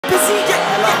busy.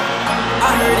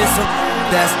 I heard it's some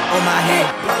that's on my head.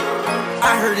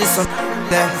 I heard it's some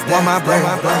that's on my brain.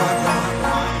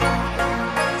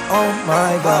 Oh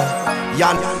my God,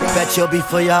 y'all bet you'll be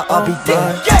for y'all, I'll be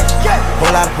dead.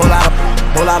 Whole lot of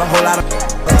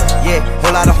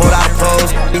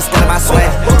clothes, be stealing my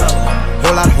swag.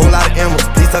 Whole lot of emeralds,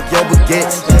 please tuck your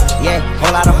baguettes. Yeah,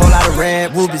 whole lot of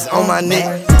red rubies on my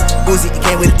neck. Uzi, it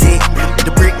came with a tick.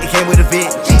 The brick, it came with a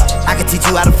vid. I can teach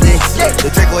you how to flex. The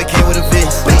Draco, it came with a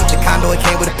vest. The condo, it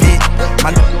came with a pit.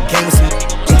 My came with some.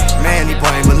 Man, these boy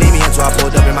ain't believe me until I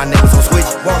pulled up and my neck was on switch.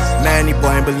 Man, these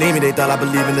boy ain't believe me, they thought I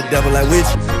believe in the devil like witch.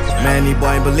 Man, these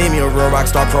boy ain't believe me, a real rock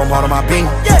star chrome heart on my beam.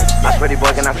 I swear these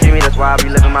boy cannot see me, that's why I be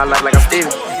living my life like I'm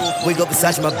Steven. Wake up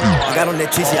beside my I got on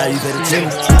that tissue, I use that to Jimmy.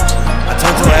 I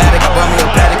turned to an addict, I brought me a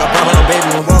paddock, I brought my little baby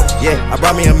one walk. Yeah, I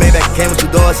brought me a Maybach, it came with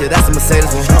 2 doors, yeah, that's a Mercedes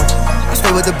one. I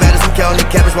stay with the baddest, I'm counting the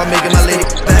cabbage while making my lady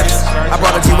baddest. I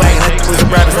brought a G-Wagon, that was a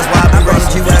Bravis, that's why I be running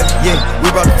G-Wagon. Yeah,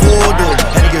 we brought the full door,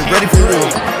 had to get ready for war.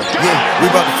 Yeah, we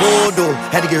brought the full door,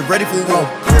 had to get ready for war.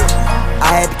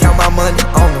 I had to count my money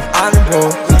on the island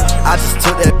board. I just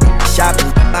took that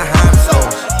shopping behind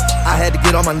stores. I had to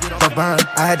get on my behind,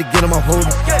 I had to get on my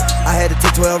holding. I had to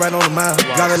take 12 right on the mile,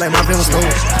 drive it like my bin was stolen.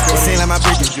 It seem like my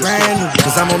bitch is brand new,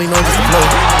 cause I'm only known just to flow.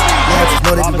 Yeah, just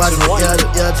know they be watching,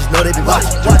 yeah, just know they be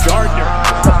watching. Gardner.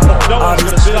 All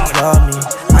these bitches love me,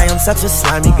 I am such a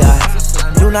slimy guy.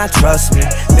 Do not trust me,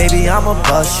 baby, I'ma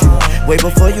bust you. Way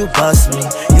before you bust me,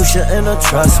 you shouldn't have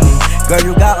trust me. Girl,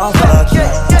 you got off lucky.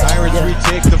 Pirates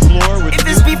retake the floor with if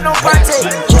this beef no partake,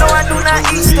 you know I do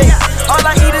not eat steak. All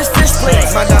I eat is fish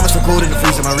plates. My diamonds so cold in the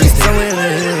freezer, my wrist tape.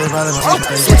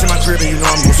 Switching my crib and you know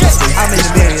I'm gonna switch it. I made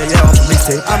a million, yeah, on some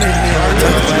mixtape. I made a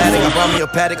million. I brought me a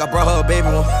paddock, I brought her a baby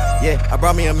one. Yeah, I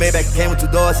brought me a Maybach, it came with 2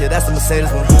 doors, yeah, that's a Mercedes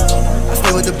one. I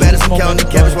stay with the baddest, I'm counting the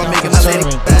cabbage while making my lady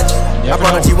baddest. I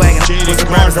brought a G-Wagon, with some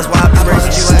Bravis, that's why I be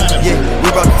racing G-Wagon. Yeah, we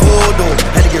brought the full door,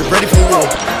 had to get ready for war.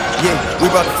 Yeah, we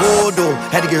brought the full door,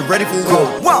 had to get ready for war.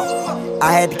 Whoa!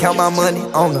 I had to count my money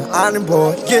on the ironing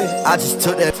board. Yeah, I just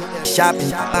took that shopping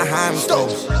behind the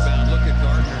stores.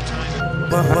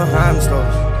 Behind the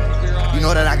stores. You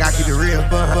know that I gotta keep it real.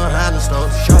 Behind the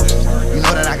stores. You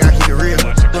know that I gotta keep it real.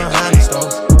 Behind the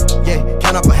stores. Yeah,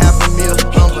 count up a $500,000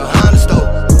 behind the stove.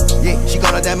 Yeah, she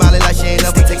gone up that molly like she ain't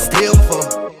never take a steal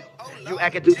before. You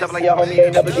acting do something like your homie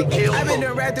ain't never get killed. I been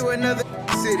done right through another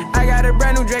city. I got a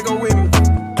brand new Draco with me.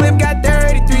 Clip got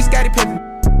 33, Scotty Pippen.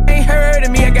 Ain't heard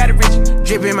of me, I got it rich.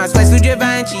 Drippin' my sweats through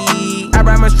Givenchy. I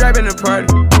brought my strap in the party.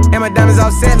 And my diamonds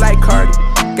all set like Cardi.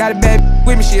 Got a bad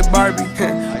with me, she a Barbie.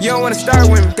 You don't wanna start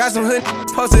with me. Got some hood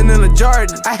posted in a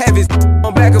Jordan. I have his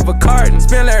on back of a carton.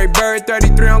 Spin Larry Bird,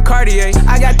 33 on Cartier.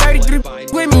 I got 33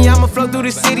 with me. I'ma flow through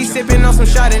the city, sippin' on some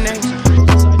Chardonnay.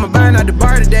 I'ma buying out the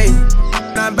bar today.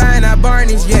 I'm buying out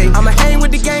Barney's, yeah. I'ma hang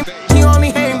with the game. He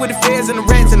only hang with the feds and the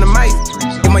rats and the mice.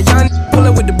 If my young pull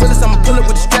up with the bullets, I'ma pull up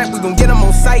with the strap. We gon' get him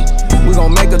on sight. We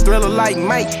gon' make a thriller like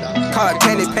Mike. Card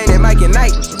candy painted Mike at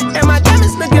night. And my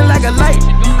diamonds looking like a light.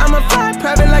 I'ma fly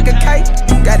private like a kite.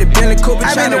 Got a Bentley Cooper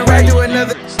trying to ride to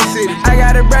another city. I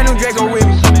got a brand new Draco with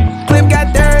me. Clip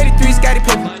got 33, Scotty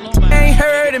Pippen. Ain't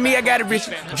heard of me, I got it rich.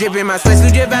 Drippin' my sweats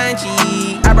through Givenchy.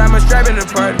 I brought my strap in the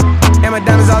party. And my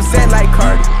diamonds all set like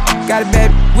Cardi. Got a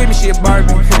bad with me, she a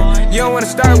Barbie. You don't wanna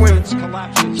start with me.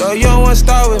 So you don't wanna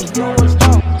start with me.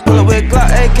 Pull up with Glock,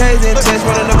 AKs and tests,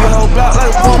 running up your whole block like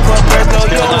a pool pump. No,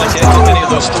 you don't wanna start with me. Many of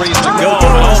those threes to go. You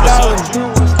don't wanna start with me.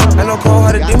 I know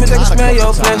cold-hearted demons, they can smell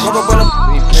your flesh. Hope up on them,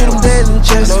 shoot them dead in the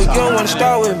chest. No, you don't wanna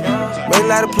start with me. Made a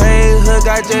lot of plays, hood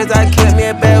got J's, I kept me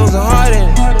a bag, was a heart in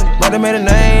it. But I made a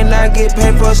name, now I get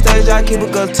paid for a stage, I keep a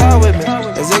good talk with me.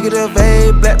 Executive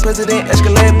A, black president,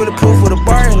 Escalade, bulletproof with a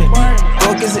bar in it.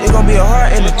 Go against it, it gon' be a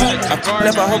heart in it. I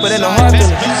left, I hope it ain't no hard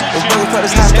feeling. This burger for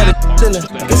this house, started chillin'.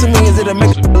 Get some millions, it'll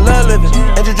make a love living.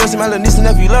 Introducing my little niece and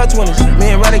nephew, love 20s. Me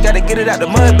and Roddy gotta get it out the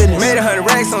mud business. Made 100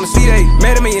 racks on the C-Day,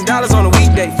 made $1 million on a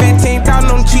weekday. 15,000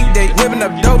 on the cheap day, whipping up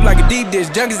dope like a deep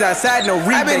dish. Junkies outside, no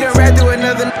rebate. I been done right through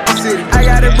another city. I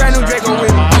got a brand new Draco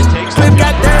with me. Clip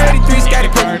got 33, Scotty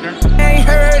Pippen. Ain't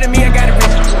heard of me, I got it rich.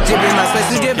 Drippin' my sweats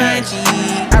through Givenchy.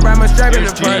 I brought my strap in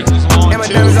the party. And my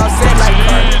diamonds all set like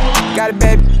Cardi. Got a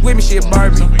bad with me, she a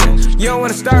Barbie. You don't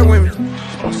wanna start with me.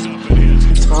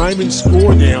 Time and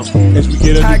score now as we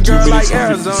get under 2 minutes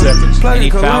and 50 seconds. Any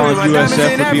foul of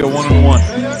USF would be a 1-on-1.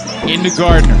 Into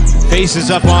Gardner, faces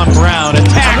up on Brown,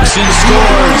 attacks and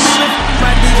scores.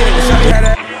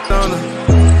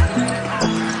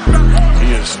 He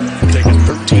has taken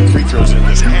 13 free throws in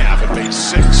this half and made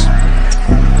 6.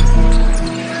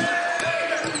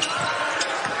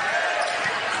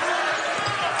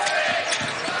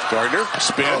 Gardner,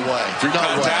 spin, no way, through no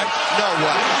contact. way, no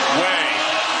way. Way.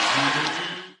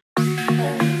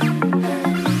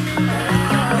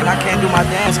 I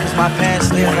dance cause my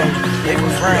pants live they were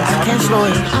friends. I can't slow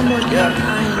it. Yeah.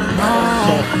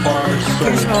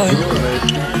 Can't slow it.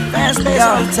 Fast pace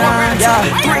all the time. Yeah.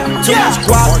 Too much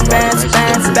guap, bands,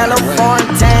 bellow, foreign,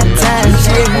 tan.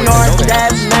 She ignored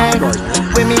that man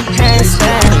with me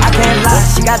handstand. I can't lie,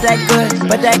 she got that good,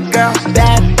 but that girl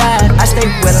bad. I stay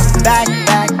with her, back,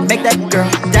 make that girl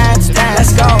dance.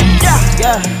 Let's go.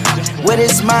 Yeah. What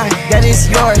is mine, that is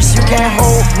yours. You can't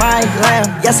hold my lamb.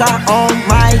 Yes, I own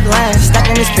my land.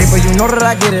 Stacking this paper, you know that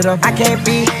I get it up. I can't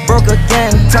be broke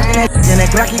again. Talking that and that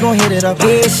Glock, he gon' hit it up.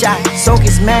 Headshot, soak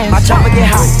his man. My chopper get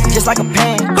hot, just like a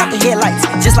pan. Got the headlights,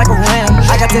 just like a ram.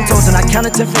 I got 10 toes and I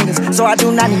counted 10 fingers, so I do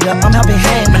not need I'm helping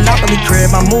hand. Monopoly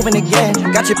crib, I'm moving again.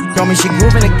 Got your on me, she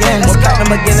grooving again. Let's cut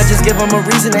them again, I just give them a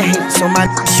reason to hate. So my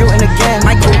shooting again.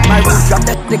 My coupe, my roof, drop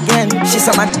that again. She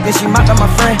saw my and she mocked up my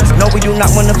friends. No, we do not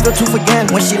wanna feel too again.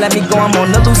 When she let me go, I'm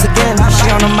on the loose again.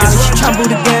 She on the molly, she tryna boot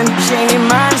again. She ain't in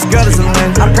mine, this girl is a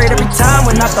win. I prayed every time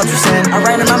when I thought you sin. I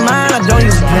write in my mind, I don't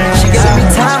use a pen. She giving me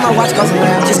time, I watch cause a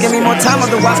lamb. Just give me more time,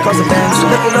 other watch cause a band.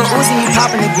 Look at Lil Uzi, he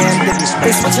popping again.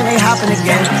 They switching, they hopping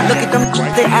again. Look at them,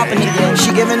 they hopping again.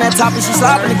 She giving that top and she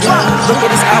slopping again. Look at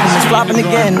this album, it's flopping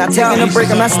again. Not taking a break,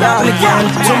 I'm not stopping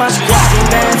again. Too much guap,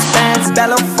 bands,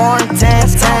 bellow, foreign, tan.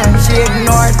 She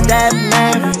ignored that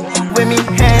man with me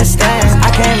handstand. I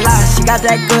can't lie, she got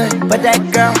that good, but that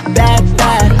girl bad.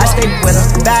 I stay with her,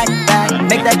 back,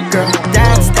 make that girl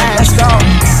dance. Let's go,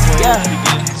 yeah.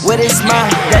 What is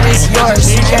mine, that is yours.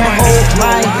 You can't hold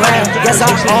my land. Yes, I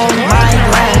own my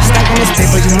land. Stacking this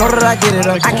paper, you know that I get it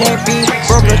up. I can't be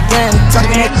broke again.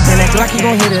 Talking that and that Glock, he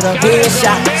gon' hit it up.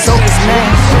 Headshot, soak his man.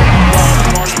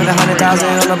 Spend 100,000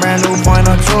 on a brand new point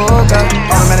on choker.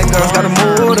 Automatic girls got a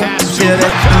motor. Feel that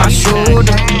on my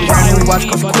shoulder. Brand new watch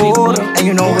cost a quarter, and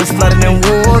you know it's flooded in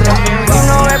water. You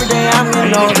know every day I'm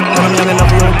getting older, but I'm young enough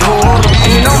for a quarter.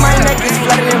 And you know my neck is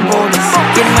flooded in boulders.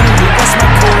 Getting money, that's my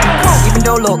quota. Even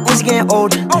though Lil Uzi getting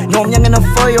older, know I'm young enough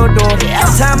for your daughter.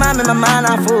 Every time I'm in my mind,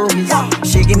 I focus.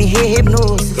 She give me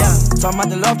hypnosis. Talking about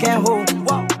the love can't hold.